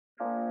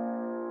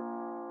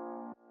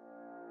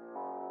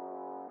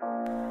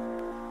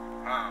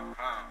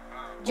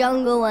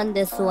jungle on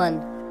this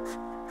one.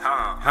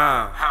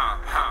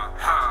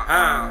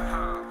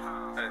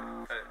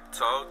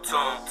 Talk to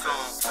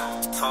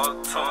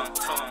him.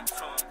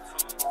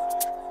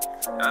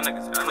 Y'all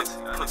niggas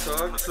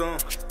talk to him.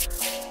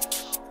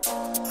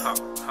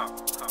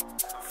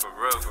 For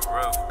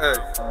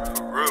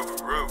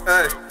real.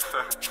 Hey.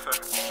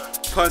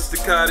 Punch the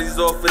Cartiers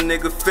off a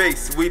nigga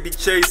face. We be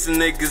chasing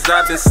niggas.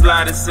 I've been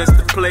sliding since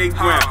the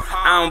playground.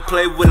 I don't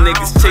play with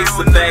niggas. Chase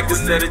a bag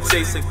instead of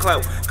chasing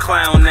clout.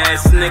 Clown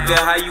ass nigga.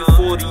 How you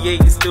 48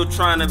 and still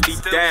trying to be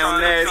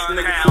down ass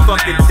nigga?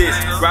 Fuck it this.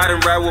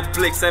 Riding around with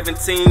Blick,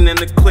 17 in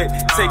the clip.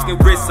 Taking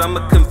risks. I'm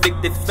a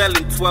convicted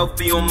felon. 12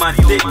 be on my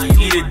dick.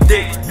 Eat a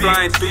dick.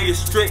 Flying through your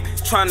strip.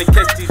 Trying to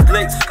catch these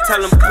licks. Tell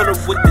them put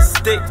up with the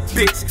stick.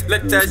 Bitch,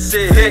 let that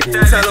shit hit.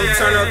 Tell them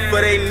turn up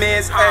for they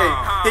mans. Hey,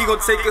 he gon'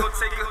 take a.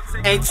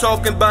 Ain't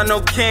talking about no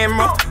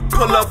camera.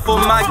 Pull up for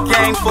my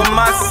gang, for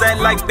my set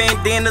like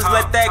bandanas.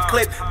 Let that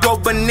clip go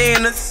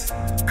bananas.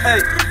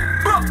 Hey,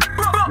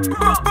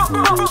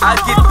 I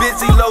get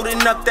busy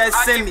loading up that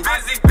semi.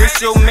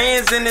 This your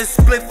mans in this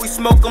spliff, we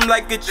smoke them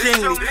like a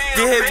chimney.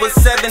 Get hit with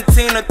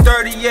 17 or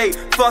 38,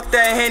 fuck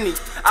that Henny.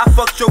 I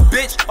fucked your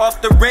bitch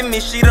off the rim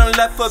and she done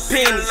left her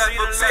pennies.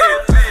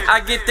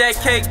 I get that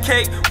cake,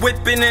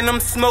 whipping and I'm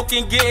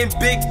smoking, getting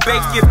big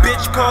bake. Your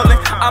bitch calling,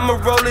 I'ma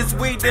roll his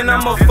weed, then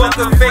I'ma fuck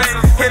her face.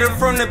 Hit her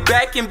from the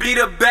back and beat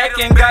her back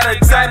and got her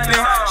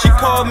tapping. She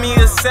called me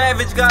a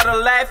savage, got her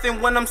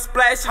laughing when I'm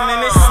splashing.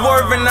 And it's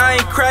swerving, I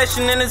ain't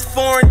crashing, and it's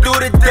foreign, do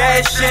the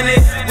dash in it.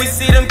 We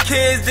see them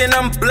kids, then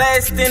I'm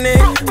blasting it.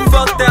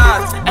 Fuck the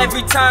odds,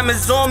 every time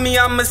it's on me,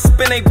 I'ma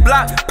spin a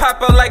block.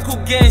 Pop out like who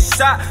getting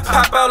shot,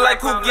 pop out like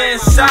who getting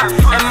shot.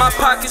 And my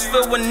pockets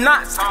filled with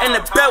knots, and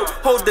the belt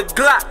hold the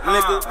Glock,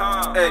 nigga.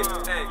 Hey,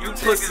 you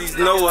pussies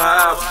know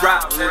how I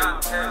rock,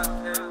 nigga.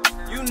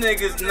 You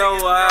niggas know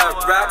how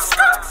I rock.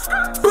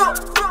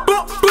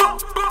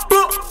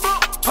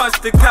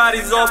 Punch the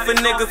Cartiers off a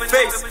nigga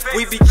face.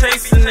 We be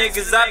chasing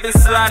niggas. I've been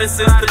sliding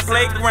since the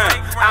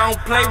playground. I don't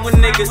play with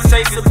niggas.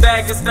 Chase a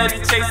bag instead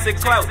of chasing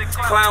clout.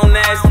 Clown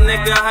ass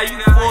nigga. How you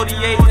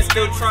 48 and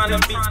still trying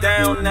to be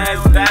down ass?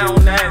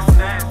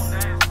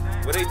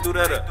 Where they do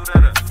that at?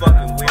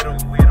 Fucking weirdo.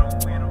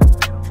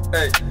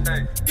 Hey,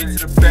 get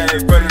to the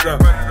bag, run it up.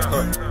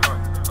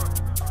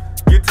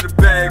 Get to the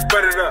bag,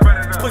 run it up.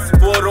 Pussy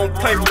boy don't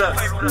play with us.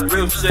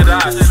 Real shit,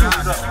 I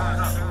shoot up.